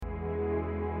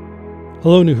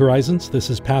Hello, New Horizons.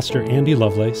 This is Pastor Andy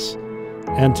Lovelace,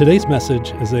 and today's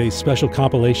message is a special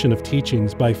compilation of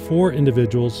teachings by 4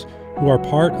 individuals who are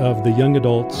part of the young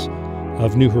adults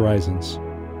of New Horizons.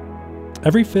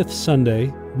 Every 5th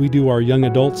Sunday, we do our Young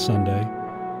Adults Sunday,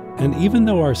 and even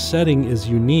though our setting is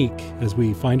unique as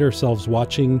we find ourselves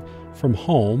watching from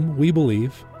home, we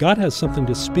believe God has something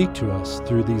to speak to us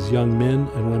through these young men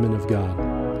and women of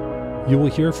God. You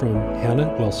will hear from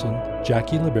Hannah Wilson,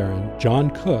 Jackie LeBaron, John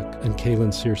Cook, and Kaylin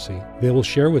Searcy. They will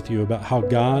share with you about how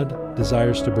God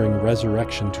desires to bring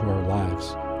resurrection to our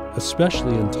lives,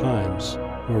 especially in times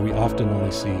where we often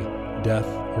only see death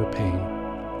or pain.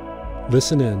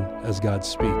 Listen in as God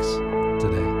speaks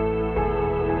today.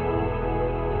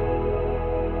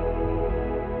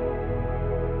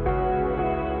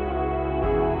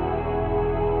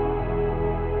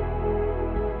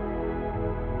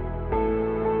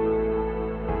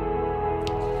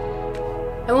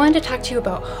 I wanted to talk to you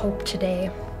about hope today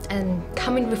and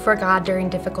coming before God during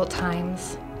difficult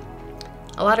times.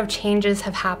 A lot of changes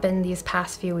have happened these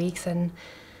past few weeks, and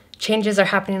changes are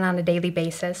happening on a daily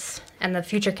basis, and the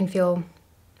future can feel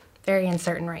very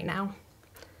uncertain right now.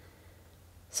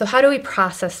 So how do we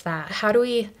process that? How do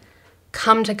we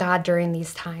come to God during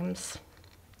these times?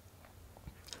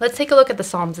 Let's take a look at the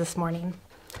Psalms this morning.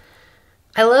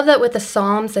 I love that with the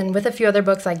Psalms and with a few other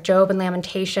books like Job and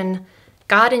Lamentation,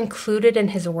 God included in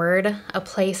his word a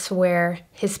place where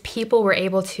his people were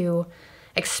able to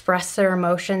express their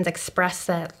emotions, express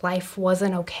that life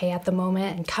wasn't okay at the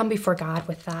moment, and come before God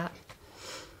with that.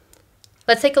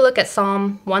 Let's take a look at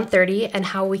Psalm 130 and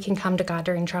how we can come to God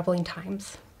during troubling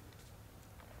times.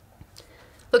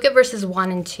 Look at verses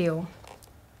 1 and 2.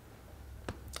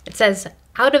 It says,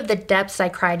 "Out of the depths I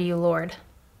cry to you, Lord.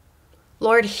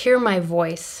 Lord, hear my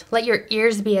voice. Let your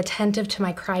ears be attentive to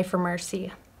my cry for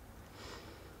mercy."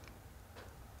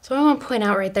 So I want to point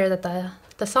out right there that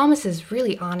the psalmist is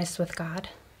really honest with God.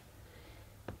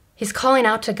 He's calling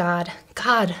out to God,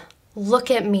 "God, look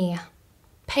at me.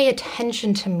 Pay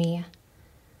attention to me.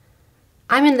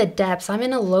 I'm in the depths. I'm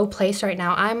in a low place right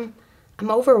now. I'm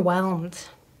overwhelmed."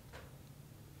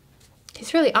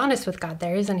 He's really honest with God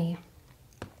there, isn't he?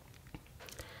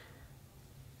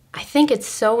 I think it's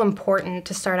so important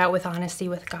to start out with honesty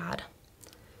with God.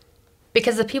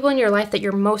 Because the people in your life that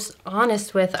you're most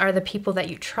honest with are the people that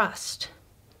you trust.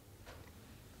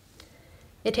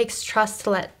 It takes trust to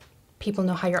let people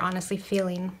know how you're honestly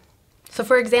feeling. So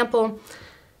for example,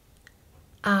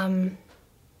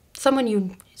 someone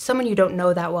you don't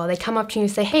know that well, they come up to you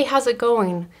and say, "Hey, how's it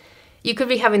going?" You could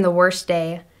be having the worst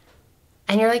day,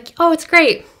 and you're like, "Oh, it's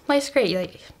great. Life's great." You're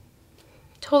like,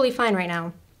 "Totally fine right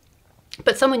now."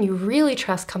 But someone you really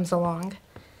trust comes along,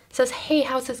 says, "Hey,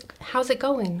 how's it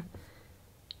going?"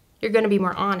 You're going to be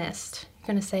more honest. You're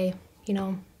going to say,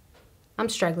 "I'm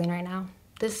struggling right now.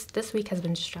 This week has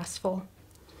been stressful."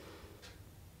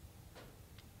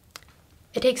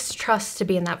 It takes trust to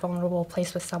be in that vulnerable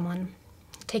place with someone.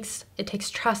 It takes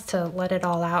trust to let it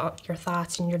all out, your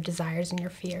thoughts and your desires and your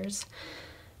fears,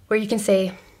 where you can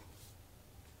say,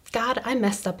 "God, I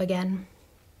messed up again."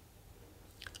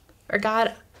 Or,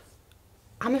 "God,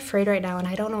 I'm afraid right now and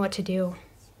I don't know what to do."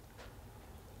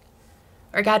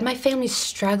 Or, "God, my family's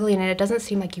struggling and it doesn't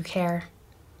seem like you care."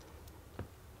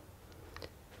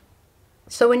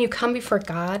 So when you come before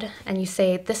God and you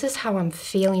say, "This is how I'm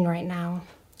feeling right now.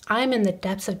 I'm in the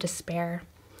depths of despair,"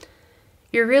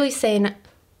 you're really saying,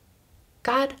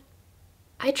 "God,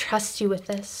 I trust you with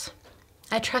this.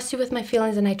 I trust you with my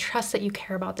feelings, and I trust that you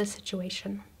care about this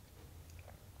situation."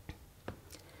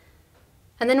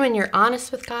 And then when you're honest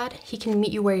with God, he can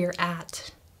meet you where you're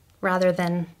at rather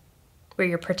than where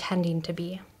you're pretending to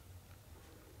be.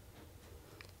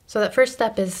 So that first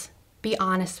step is be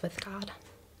honest with God.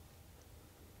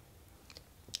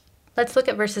 Let's look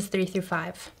at verses 3 through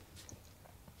 5.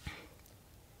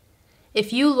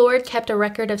 "If you, Lord, kept a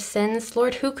record of sins,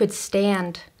 Lord, who could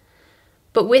stand?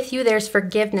 But with you there's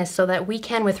forgiveness so that we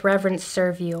can with reverence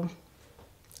serve you.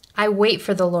 I wait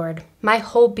for the Lord. My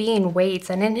whole being waits,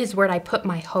 and in his word I put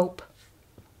my hope."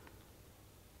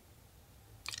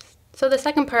 So the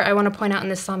second part I want to point out in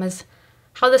this psalm is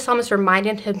how the psalmist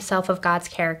reminded himself of God's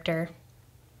character.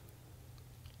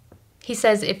 He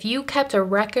says, "If you kept a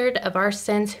record of our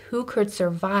sins, who could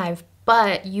survive?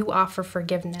 But you offer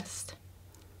forgiveness."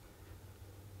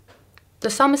 The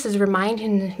psalmist is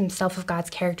reminding himself of God's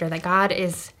character, that God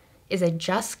is a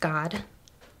just God,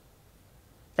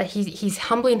 that he's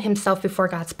humbling himself before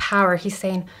God's power. He's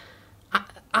saying,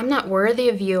 I'm not worthy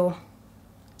of you.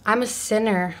 I'm a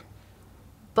sinner,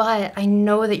 but I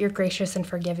know that you're gracious and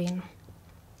forgiving.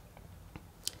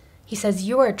 He says,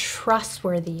 "You are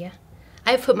trustworthy.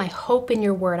 I have put my hope in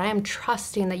your word. I am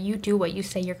trusting that you do what you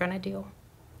say you're going to do.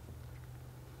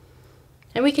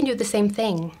 And we can do the same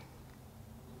thing.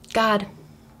 God,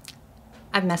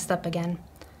 I've messed up again,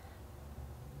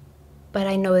 but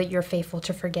I know that you're faithful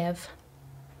to forgive.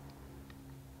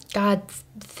 God,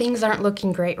 things aren't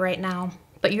looking great right now,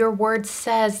 but your word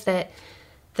says that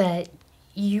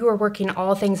you are working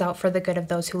all things out for the good of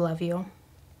those who love you.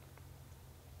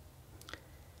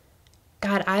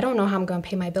 God, I don't know how I'm going to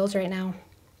pay my bills right now,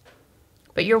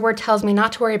 but your word tells me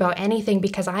not to worry about anything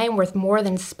because I am worth more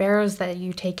than sparrows that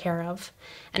you take care of.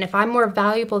 And if I'm more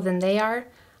valuable than they are,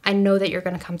 I know that you're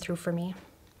going to come through for me.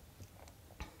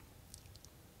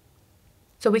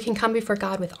 So we can come before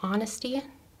God with honesty,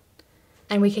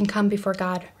 and we can come before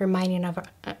God reminding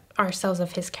ourselves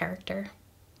of his character.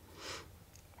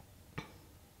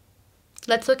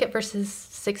 Let's look at verses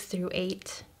 6 through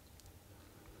 8.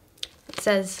 It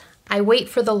says, I wait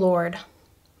for the Lord,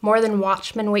 more than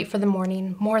watchmen wait for the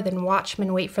morning, more than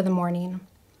watchmen wait for the morning.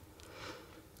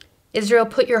 Israel,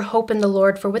 put your hope in the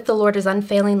Lord, for with the Lord is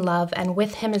unfailing love, and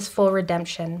with him is full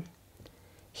redemption.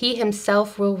 He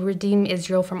himself will redeem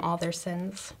Israel from all their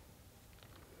sins.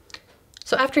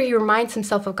 So after he reminds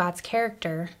himself of God's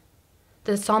character,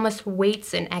 the psalmist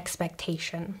waits in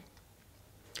expectation.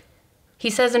 He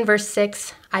says in verse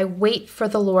 6, I wait for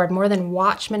the Lord, more than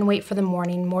watchmen wait for the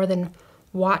morning, more than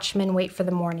watchmen wait for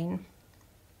the morning.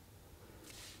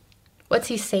 What's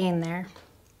he saying there?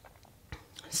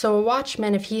 So a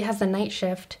watchman, if he has a night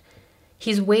shift,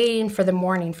 he's waiting for the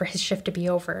morning for his shift to be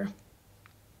over.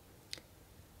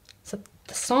 So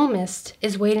the psalmist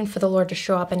is waiting for the Lord to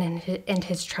show up and end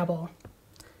his trouble.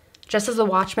 Just as the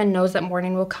watchman knows that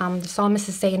morning will come, the psalmist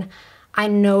is saying, I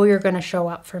know you're going to show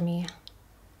up for me.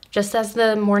 Just as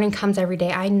the morning comes every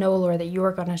day, I know, Lord, that you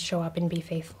are going to show up and be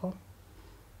faithful.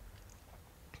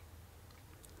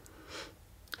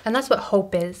 And that's what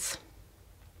hope is.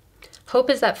 Hope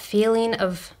is that feeling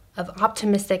of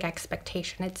optimistic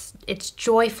expectation. It's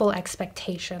joyful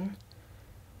expectation.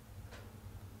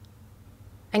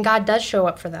 And God does show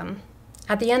up for them.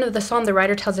 At the end of the psalm, the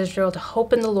writer tells Israel to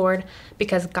hope in the Lord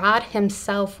because God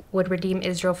himself would redeem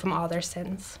Israel from all their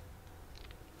sins.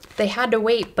 They had to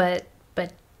wait, but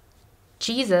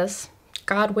Jesus,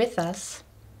 God with us,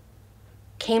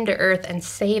 came to earth and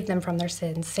saved them from their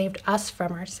sins, saved us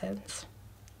from our sins.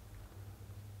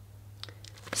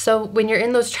 So when you're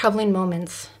in those troubling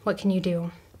moments, what can you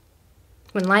do?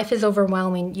 When life is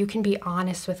overwhelming, you can be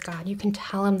honest with God. You can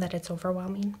tell him that it's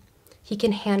overwhelming. He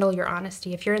can handle your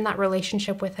honesty. If you're in that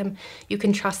relationship with him, you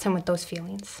can trust him with those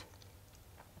feelings.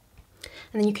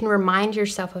 And then you can remind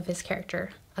yourself of his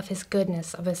character, of his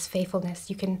goodness, of his faithfulness.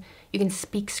 You can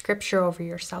speak scripture over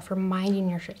yourself, reminding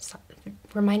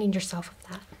yourself of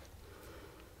that.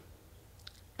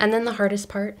 And then the hardest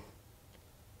part,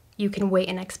 you can wait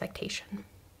in expectation.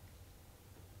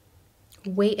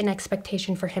 Wait in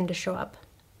expectation for him to show up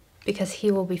because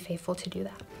he will be faithful to do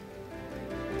that.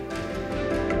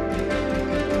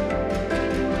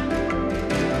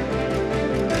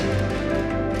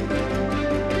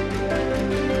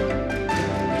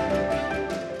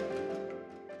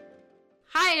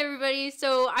 Hi everybody,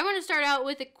 so I want to start out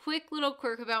with a quick little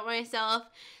quirk about myself.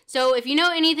 So if you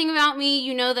know anything about me,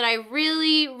 you know that I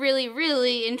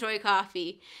really enjoy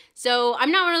coffee. So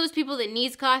I'm not one of those people that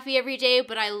needs coffee every day,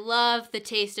 but I love the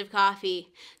taste of coffee.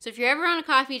 So if you're ever on a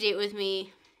coffee date with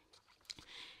me,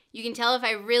 you can tell if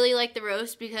I really like the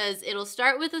roast because it'll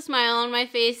start with a smile on my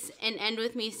face and end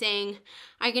with me saying,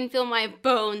 I can feel my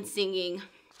bones singing.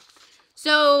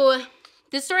 So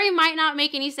this story might not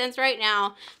make any sense right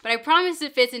now, but I promise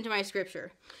it fits into my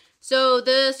scripture. So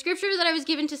the scripture that I was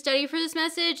given to study for this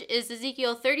message is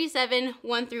Ezekiel 37,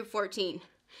 1 through 14.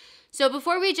 So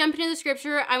before we jump into the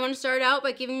scripture, I want to start out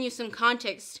by giving you some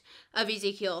context of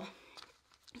Ezekiel.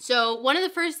 So one of the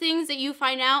first things that you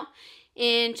find out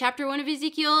in chapter 1 of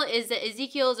Ezekiel is that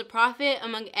Ezekiel is a prophet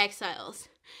among exiles.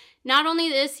 Not only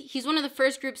this, he's one of the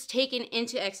first groups taken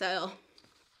into exile.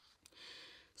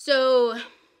 So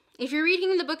if you're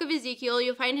reading the book of Ezekiel,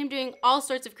 you'll find him doing all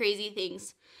sorts of crazy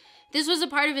things. This was a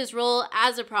part of his role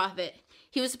as a prophet.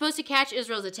 He was supposed to catch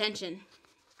Israel's attention.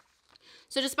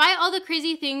 So despite all the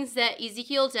crazy things that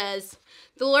Ezekiel does,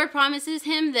 the Lord promises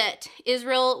him that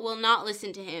Israel will not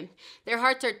listen to him. Their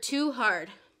hearts are too hard.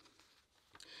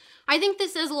 I think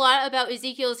this says a lot about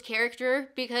Ezekiel's character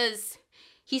because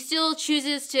he still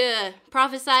chooses to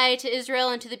prophesy to Israel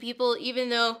and to the people even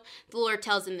though the Lord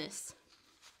tells him this.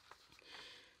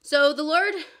 So the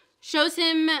Lord shows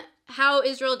him how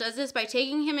Israel does this by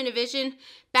taking him in a vision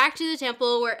back to the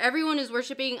temple where everyone is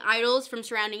worshiping idols from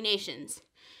surrounding nations.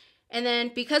 And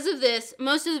then because of this,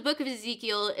 most of the book of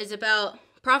Ezekiel is about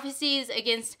prophecies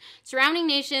against surrounding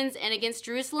nations and against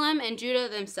Jerusalem and Judah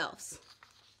themselves.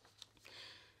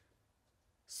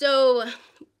 So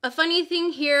a funny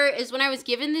thing here is when I was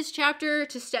given this chapter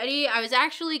to study, I was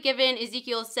actually given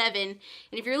Ezekiel 7. And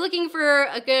if you're looking for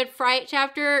a good fright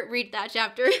chapter, read that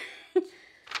chapter.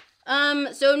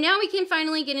 So now we can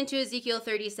finally get into Ezekiel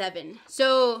 37.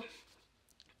 So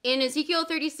in Ezekiel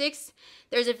 36,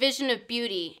 there's a vision of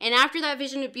beauty. And after that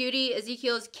vision of beauty,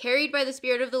 Ezekiel is carried by the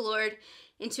Spirit of the Lord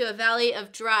into a valley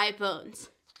of dry bones.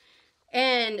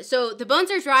 And so the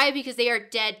bones are dry because they are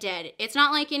dead. It's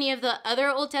not like any of the other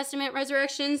Old Testament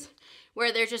resurrections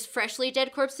where they're just freshly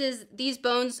dead corpses. These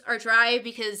bones are dry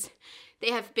because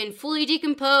they have been fully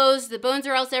decomposed. The bones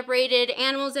are all separated.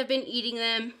 Animals have been eating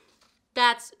them.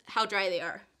 That's how dry they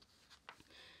are.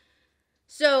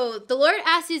 So the Lord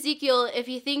asks Ezekiel if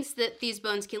he thinks that these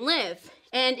bones can live.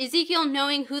 And Ezekiel,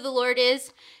 knowing who the Lord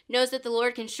is, knows that the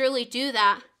Lord can surely do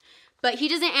that. But he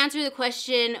doesn't answer the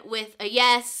question with a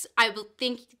yes, I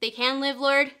think they can live,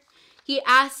 Lord. He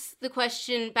asks the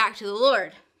question back to the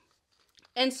Lord.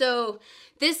 And so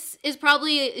this is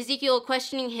probably Ezekiel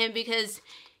questioning him because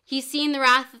he's seen the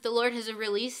wrath that the Lord has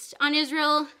released on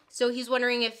Israel. So he's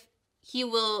wondering if he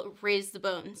will raise the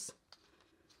bones.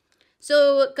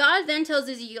 So God then tells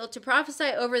Ezekiel to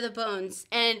prophesy over the bones.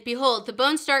 And behold, the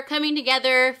bones start coming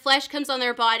together, flesh comes on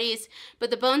their bodies, but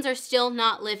the bones are still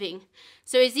not living.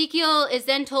 So Ezekiel is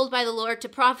then told by the Lord to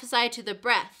prophesy to the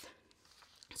breath.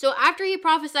 So after he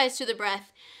prophesies to the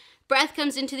breath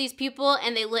comes into these people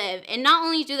and they live. And not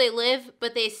only do they live,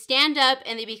 but they stand up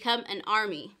and they become an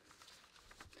army.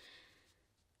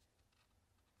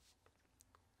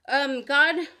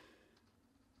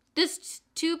 This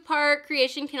two-part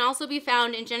creation can also be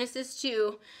found in Genesis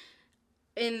 2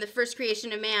 in the first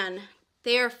creation of man.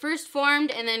 They are first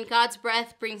formed and then God's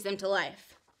breath brings them to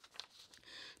life.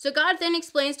 So God then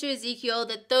explains to Ezekiel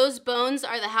that those bones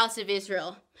are the house of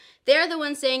Israel. They are the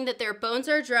ones saying that their bones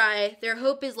are dry, their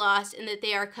hope is lost, and that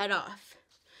they are cut off.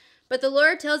 But the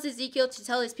Lord tells Ezekiel to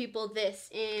tell his people this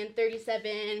in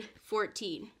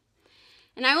 37:14.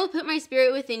 And I will put my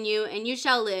spirit within you, and you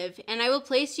shall live, and I will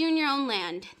place you in your own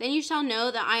land. Then you shall know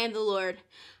that I am the Lord.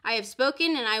 I have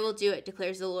spoken, and I will do it,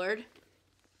 declares the Lord.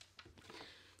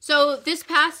 So this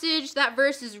passage, that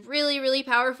verse is really, really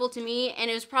powerful to me, and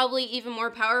it was probably even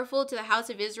more powerful to the house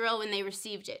of Israel when they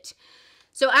received it.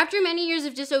 So after many years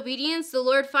of disobedience, the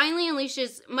Lord finally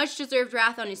unleashes much deserved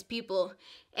wrath on his people.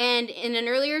 And in an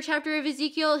earlier chapter of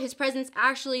Ezekiel, his presence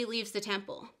actually leaves the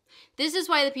temple. This is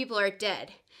why the people are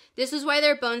dead. This is why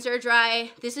their bones are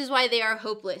dry. This is why they are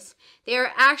hopeless. They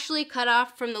are actually cut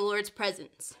off from the Lord's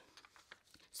presence.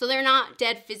 So they're not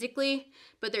dead physically,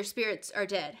 but their spirits are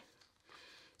dead.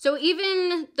 So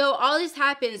even though all this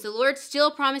happens, the Lord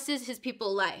still promises his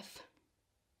people life.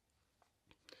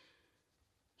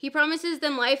 He promises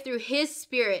them life through his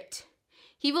Spirit.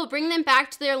 He will bring them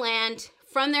back to their land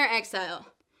from their exile.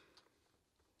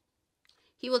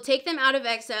 He will take them out of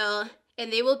exile,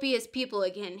 and they will be his people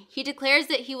again. He declares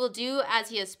that he will do as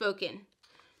he has spoken.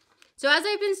 So as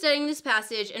I've been studying this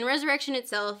passage and resurrection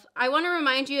itself, I want to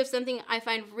remind you of something I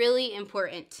find really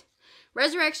important.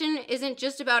 Resurrection isn't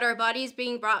just about our bodies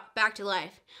being brought back to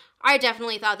life. I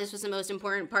definitely thought this was the most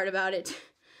important part about it.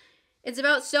 It's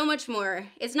about so much more.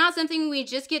 It's not something we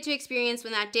just get to experience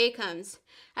when that day comes.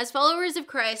 As followers of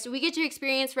Christ, we get to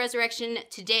experience resurrection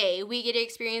today. We get to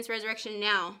experience resurrection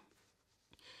now.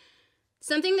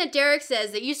 Something that Derek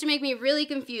says that used to make me really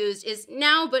confused is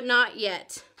now but not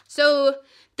yet. So,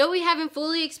 though we haven't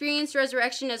fully experienced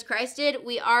resurrection as Christ did,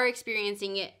 we are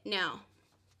experiencing it now.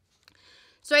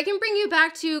 So I can bring you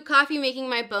back to coffee making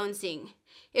my bones sing.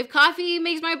 If coffee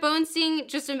makes my bones sing,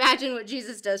 just imagine what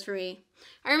Jesus does for me.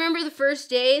 I remember the first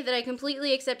day that I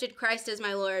completely accepted Christ as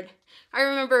my Lord. I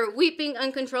remember weeping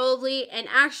uncontrollably and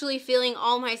actually feeling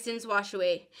all my sins wash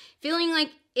away. Feeling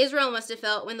like Israel must have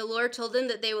felt when the Lord told them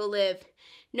that they will live.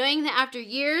 Knowing that after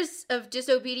years of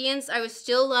disobedience, I was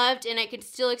still loved and I could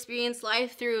still experience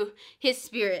life through his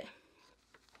Spirit.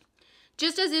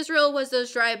 Just as Israel was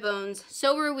those dry bones,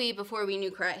 so were we before we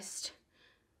knew Christ.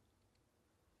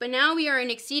 But now we are an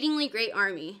exceedingly great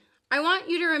army. I want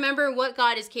you to remember what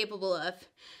God is capable of.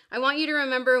 I want you to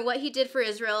remember what he did for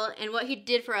Israel and what he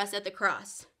did for us at the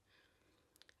cross.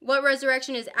 What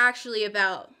resurrection is actually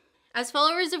about. As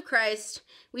followers of Christ,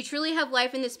 we truly have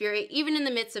life in the Spirit, even in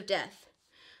the midst of death.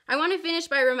 I want to finish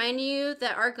by reminding you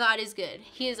that our God is good.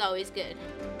 He is always good.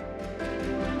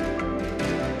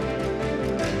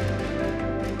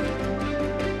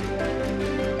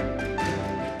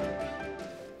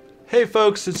 Hey Hey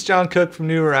folks, it's John Cook from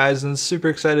New Horizons. Super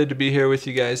excited to be here with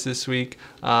you guys this week.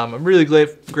 I'm really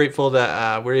grateful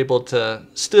that we're able to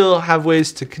still have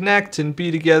ways to connect and be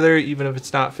together, even if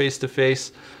it's not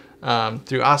face-to-face,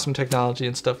 through awesome technology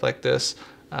and stuff like this.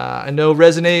 I know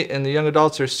Resonate and the young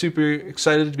adults are super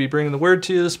excited to be bringing the word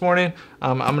to you this morning.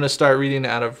 I'm going to start reading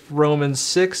out of Romans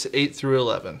 6, 8 through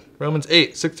 11. Romans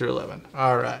 8, 6 through 11.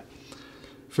 All right.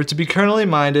 For to be carnally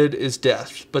minded is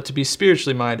death, but to be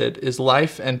spiritually minded is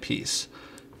life and peace.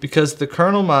 Because the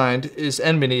carnal mind is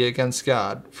enmity against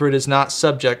God, for it is not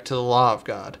subject to the law of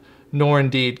God, nor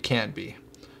indeed can be.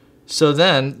 So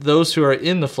then, those who are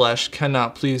in the flesh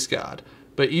cannot please God.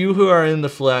 But you who are in the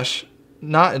flesh,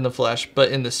 not in the flesh,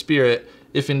 but in the Spirit,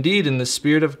 if indeed in the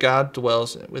Spirit of God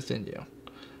dwells within you.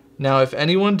 Now if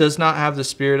anyone does not have the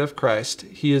Spirit of Christ,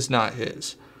 he is not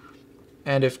his.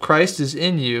 And if Christ is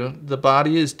in you, the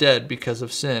body is dead because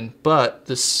of sin, but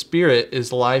the Spirit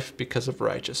is life because of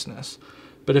righteousness.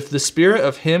 But if the Spirit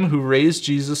of him who raised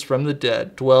Jesus from the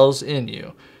dead dwells in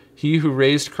you, he who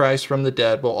raised Christ from the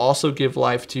dead will also give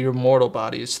life to your mortal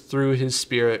bodies through his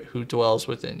Spirit who dwells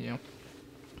within you.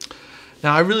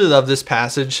 Now, I really love this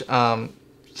passage.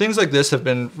 Things like this have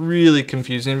been really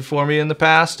confusing for me in the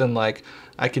past, and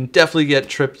I can definitely get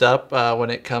tripped up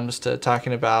when it comes to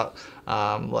talking about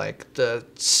the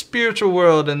spiritual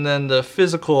world and then the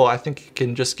physical. I think it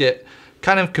can just get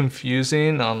kind of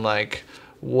confusing on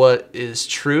what is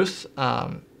truth.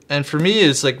 And for me,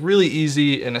 it's really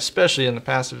easy, and especially in the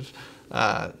past,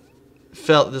 I've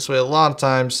felt this way a lot of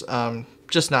times,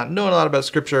 just not knowing a lot about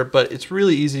Scripture. But it's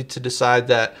really easy to decide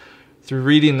that through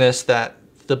reading this, that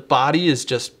the body is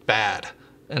just bad,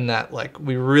 and that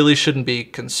we really shouldn't be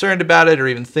concerned about it or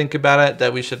even think about it,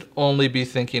 that we should only be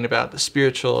thinking about the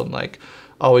spiritual and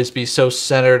always be so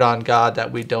centered on God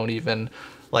that we don't even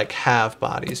have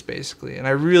bodies, basically. And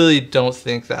I really don't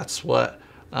think that's what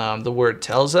the word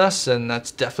tells us, and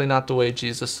that's definitely not the way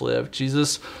Jesus lived.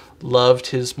 Jesus loved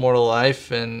his mortal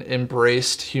life and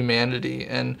embraced humanity,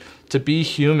 and to be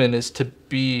human is to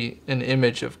be an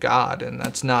image of God, and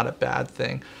that's not a bad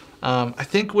thing. I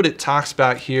think what it talks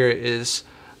about here is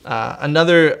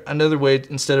another way,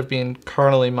 instead of being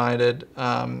carnally minded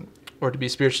or to be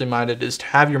spiritually minded, is to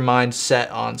have your mind set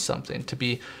on something, to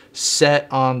be set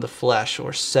on the flesh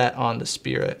or set on the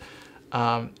Spirit.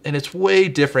 And it's way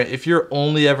different if you're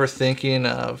only ever thinking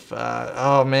of,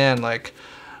 oh man,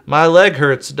 my leg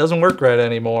hurts, it doesn't work right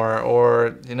anymore,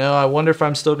 or I wonder if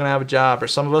I'm still going to have a job, or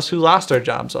some of us who lost our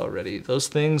jobs already. Those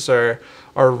things are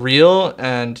real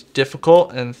and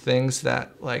difficult and things that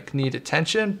need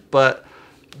attention, but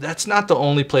that's not the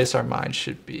only place our mind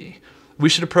should be. We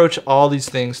should approach all these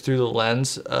things through the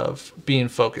lens of being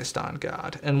focused on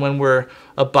God. And when we're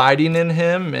abiding in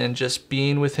him and just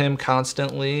being with him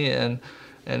constantly, and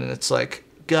it's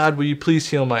God, will you please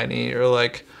heal my knee? Or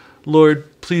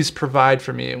Lord, please provide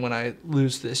for me when I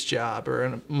lose this job,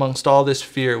 or amongst all this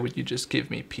fear, would you just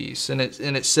give me peace? And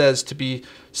it says to be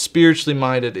spiritually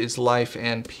minded is life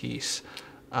and peace.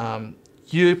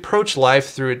 You approach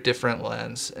life through a different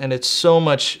lens, and it's so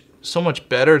much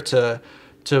better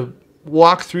to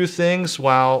walk through things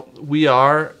while we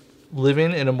are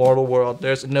living in a mortal world.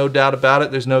 There's no doubt about it.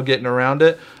 There's no getting around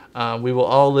it. We will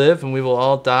all live and we will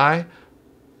all die,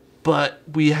 but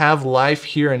we have life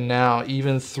here and now,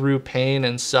 even through pain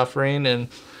and suffering and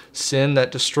sin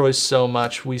that destroys so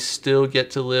much. We still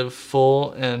get to live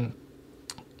full and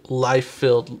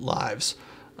life-filled lives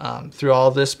through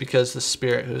all this because the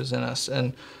Spirit who is in us.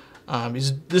 And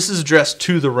this is addressed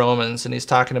to the Romans, and he's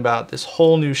talking about this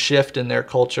whole new shift in their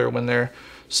culture when they're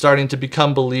starting to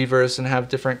become believers and have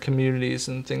different communities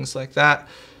and things like that.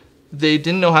 They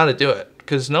didn't know how to do it,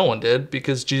 because no one did,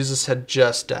 because Jesus had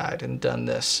just died and done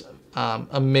this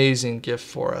amazing gift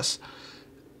for us.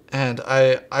 And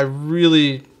I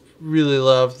really, really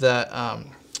love that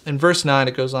in verse 9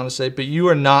 it goes on to say, but you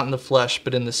are not in the flesh,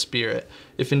 but in the Spirit,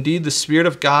 if indeed the Spirit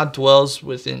of God dwells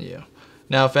within you.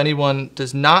 Now, if anyone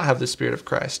does not have the Spirit of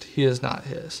Christ, he is not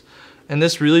his. And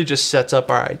this really just sets up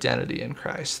our identity in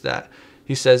Christ, that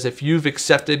he says if you've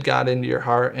accepted God into your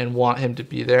heart and want him to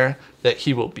be there, that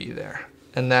he will be there.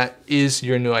 And that is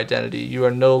your new identity. You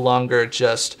are no longer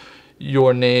just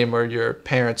your name or your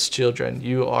parents' children.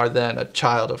 You are then a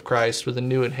child of Christ with a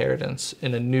new inheritance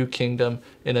in a new kingdom,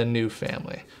 in a new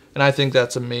family. And I think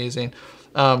that's amazing.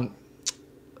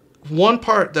 One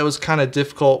part that was kind of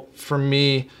difficult for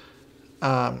me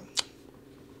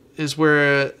is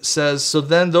where it says, so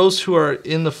then those who are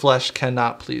in the flesh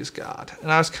cannot please God.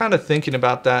 And I was kind of thinking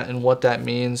about that and what that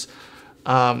means.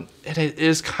 And it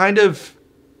is kind of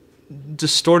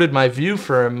distorted my view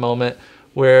for a moment,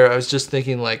 where I was just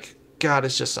thinking God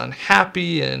is just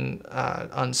unhappy and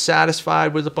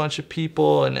unsatisfied with a bunch of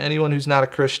people, and anyone who's not a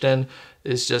Christian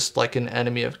is just like an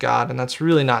enemy of God. And that's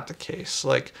really not the case.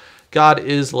 Like, God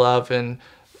is love, and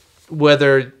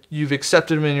whether you've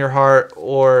accepted him in your heart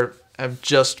or have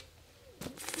just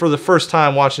for the first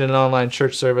time watching an online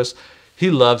church service,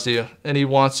 he loves you and he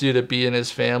wants you to be in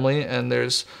his family, and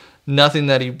there's nothing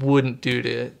that he wouldn't do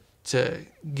to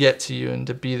get to you and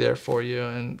to be there for you.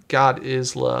 And God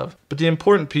is love. But the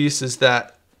important piece is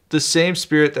that the same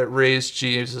Spirit that raised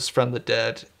Jesus from the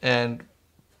dead and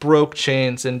broke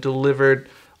chains and delivered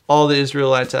all the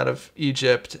Israelites out of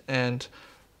Egypt and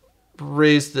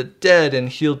raised the dead and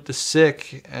healed the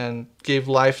sick and gave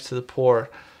life to the poor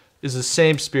is the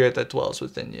same Spirit that dwells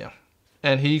within you.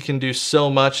 And he can do so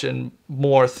much and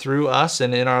more through us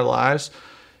and in our lives.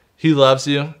 He loves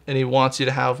you and he wants you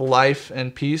to have life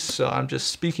and peace. So I'm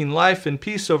just speaking life and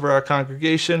peace over our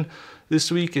congregation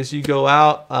this week as you go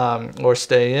out or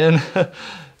stay in.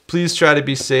 Please try to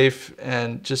be safe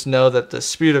and just know that the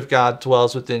Spirit of God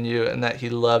dwells within you and that he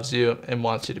loves you and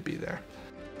wants you to be there.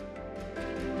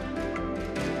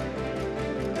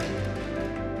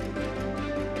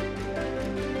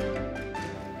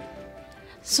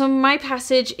 So my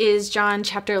passage is John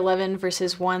chapter 11,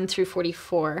 verses 1 through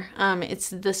 44. It's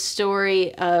the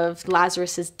story of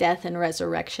Lazarus' death and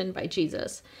resurrection by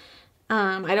Jesus.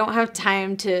 I don't have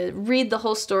time to read the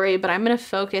whole story, but I'm going to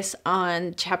focus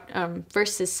on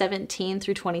verses 17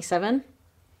 through 27.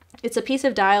 It's a piece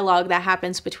of dialogue that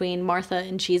happens between Martha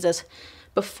and Jesus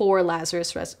before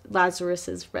Lazarus'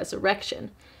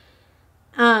 resurrection.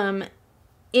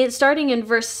 Starting in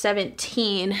verse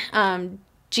 17,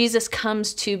 Jesus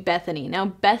comes to Bethany. Now,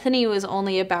 Bethany was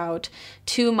only about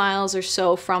 2 miles or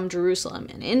so from Jerusalem,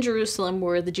 and in Jerusalem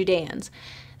were the Judeans.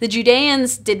 The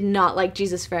Judeans did not like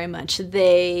Jesus very much.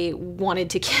 They wanted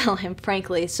to kill him,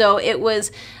 frankly. So it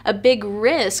was a big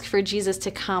risk for Jesus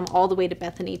to come all the way to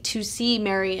Bethany to see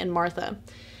Mary and Martha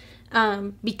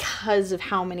because of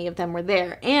how many of them were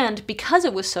there. And because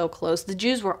it was so close, the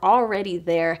Jews were already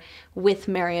there with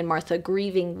Mary and Martha,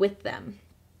 grieving with them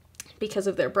because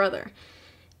of their brother.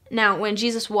 Now, when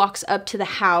Jesus walks up to the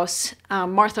house,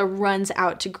 Martha runs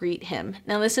out to greet him.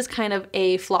 Now, this is kind of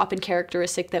a flop in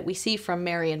characteristic that we see from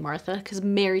Mary and Martha, because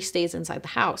Mary stays inside the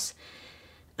house.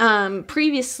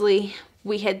 Previously,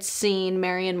 we had seen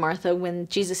Mary and Martha when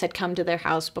Jesus had come to their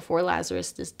house before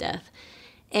Lazarus' death.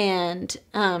 And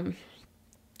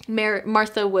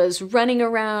Martha was running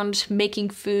around,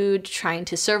 making food, trying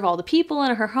to serve all the people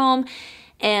in her home.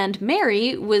 And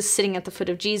Mary was sitting at the foot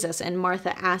of Jesus, and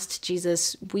Martha asked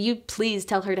Jesus, "Will you please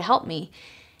tell her to help me?"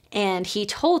 And he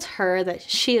told her that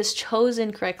she has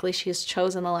chosen correctly, she has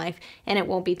chosen the life, and it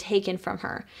won't be taken from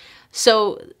her.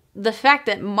 So the fact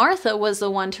that Martha was the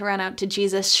one to run out to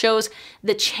Jesus shows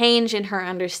the change in her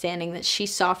understanding that she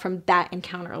saw from that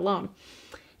encounter alone.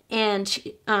 And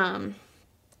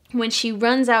when she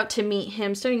runs out to meet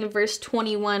him, starting in verse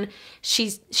 21,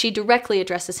 she directly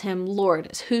addresses him, Lord,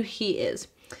 as who he is.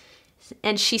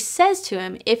 And she says to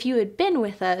him, "If you had been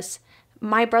with us,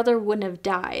 my brother wouldn't have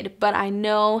died, but I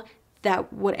know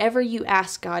that whatever you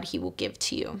ask God, he will give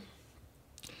to you."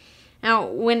 Now,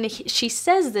 when she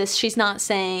says this, she's not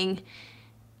saying,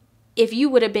 "If you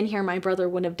would have been here, my brother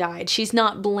wouldn't have died." She's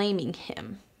not blaming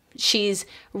him. She's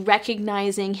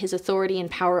recognizing his authority and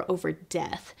power over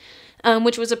death.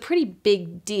 Which was a pretty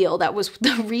big deal. That was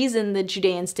the reason the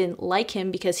Judeans didn't like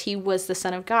him, because he was the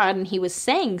Son of God and he was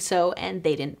saying so, and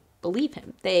they didn't believe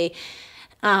him. They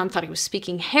thought he was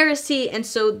speaking heresy. And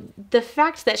so the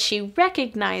fact that she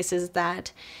recognizes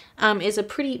that is a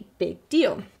pretty big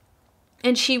deal.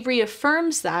 And she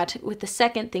reaffirms that with the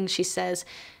second thing she says,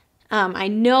 I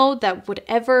know that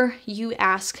whatever you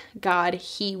ask God,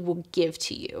 he will give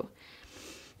to you.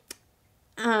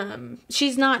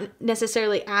 She's not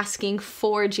necessarily asking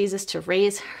for Jesus to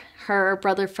raise her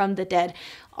brother from the dead.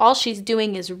 All she's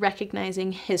doing is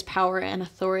recognizing his power and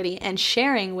authority and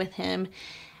sharing with him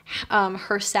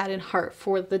her saddened heart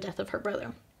for the death of her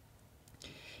brother.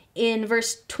 In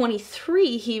verse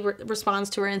 23, he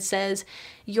responds to her and says,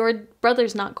 "Your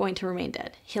brother's not going to remain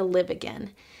dead. He'll live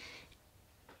again."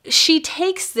 She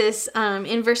takes this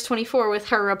in verse 24 with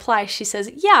her reply. She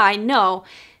says, "Yeah, I know.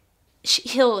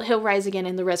 He'll rise again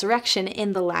in the resurrection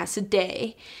in the last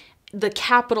day." The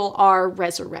capital R,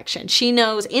 resurrection. She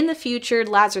knows in the future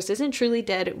Lazarus isn't truly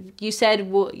dead. You said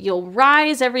you'll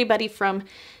rise everybody from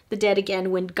the dead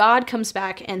again when God comes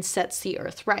back and sets the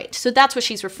earth right. So that's what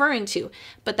she's referring to,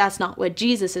 but that's not what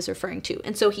Jesus is referring to.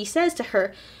 And so he says to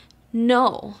her,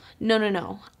 no.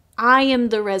 I am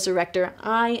the resurrector.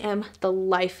 I am the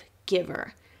life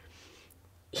giver.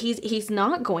 He's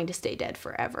not going to stay dead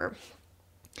forever.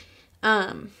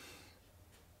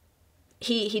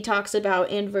 He talks about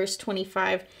in verse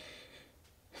 25,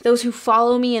 those who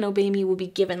follow me and obey me will be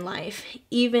given life,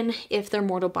 even if their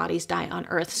mortal bodies die on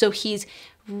earth. So he's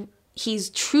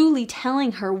truly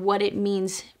telling her what it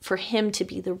means for him to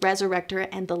be the resurrector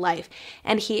and the life.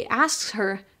 And he asks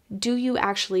her, do you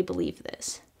actually believe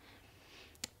this?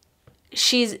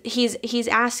 He's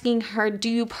asking her, do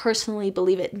you personally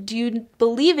believe it? Do you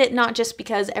believe it not just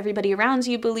because everybody around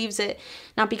you believes it,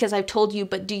 not because I've told you,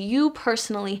 but do you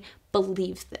personally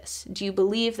believe this? Do you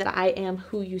believe that I am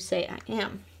who you say I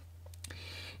am?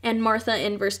 And Martha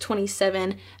in verse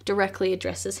 27 directly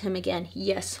addresses him again.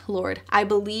 Yes, Lord, I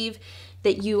believe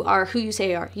that you are who you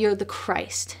say you are. You're the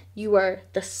Christ. You are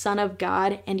the Son of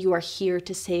God, and you are here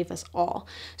to save us all.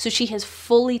 So she has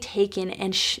fully taken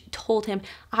and told him,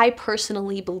 I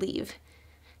personally believe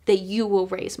that you will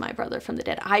raise my brother from the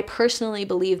dead. I personally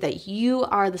believe that you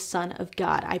are the Son of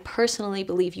God. I personally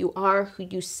believe you are who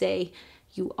you say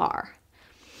you are.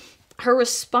 Her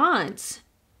response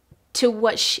to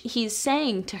what he's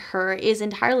saying to her is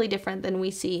entirely different than we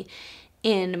see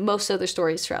in most other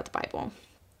stories throughout the Bible.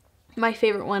 My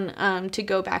favorite one to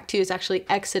go back to is actually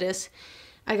Exodus.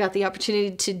 I got the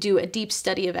opportunity to do a deep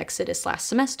study of Exodus last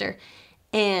semester,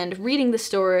 and reading the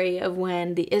story of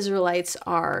when the Israelites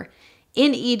are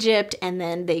in Egypt and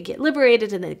then they get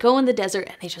liberated and they go in the desert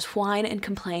and they just whine and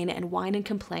complain and whine and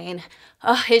complain.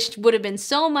 Oh, it would have been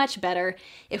so much better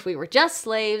if we were just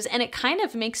slaves. And it kind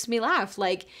of makes me laugh.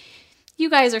 Like, you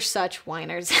guys are such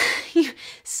whiners.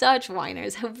 Such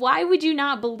whiners. Why would you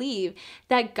not believe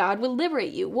that God will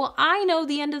liberate you? Well, I know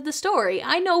the end of the story.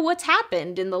 I know what's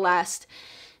happened in the last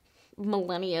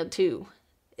millennia too.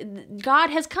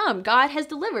 God has come. God has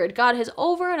delivered. God has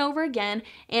over and over again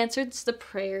answered the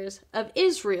prayers of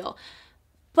Israel.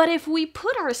 But if we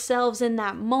put ourselves in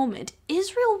that moment,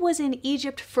 Israel was in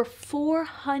Egypt for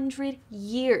 400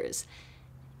 years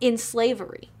in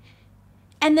slavery.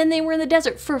 And then they were in the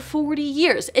desert for 40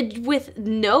 years with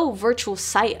no virtual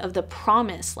sight of the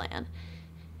promised land.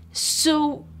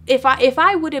 So if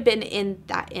I would have been in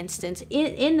that instance,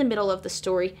 in the middle of the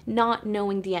story, not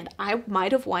knowing the end, I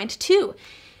might have whined too.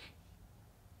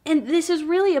 And this is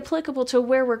really applicable to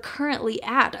where we're currently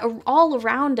at. All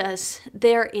around us,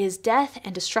 there is death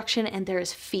and destruction, and there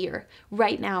is fear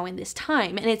right now in this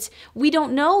time. And we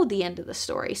don't know the end of the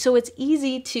story. So it's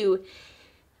easy to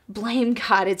blame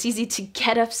God. It's easy to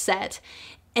get upset.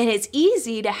 And it's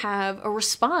easy to have a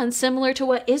response similar to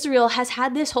what Israel has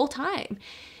had this whole time,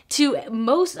 to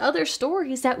most other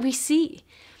stories that we see.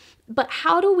 But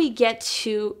how do we get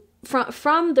to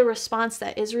from the response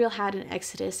that Israel had in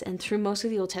Exodus and through most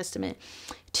of the Old Testament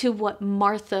to what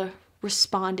Martha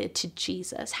responded to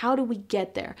Jesus? How do we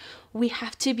get there? We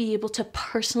have to be able to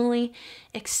personally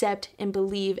accept and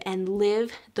believe and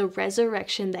live the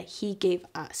resurrection that he gave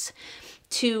us,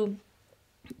 to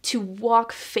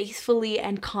walk faithfully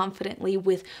and confidently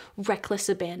with reckless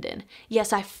abandon.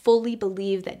 Yes, I fully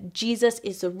believe that Jesus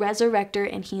is the resurrector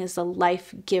and he is the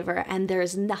life giver, and there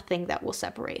is nothing that will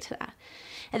separate that.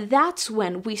 And that's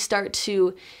when we start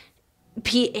to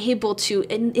be able to,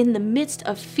 in the midst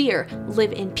of fear,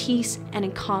 live in peace and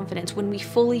in confidence, when we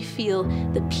fully feel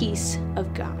the peace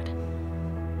of God.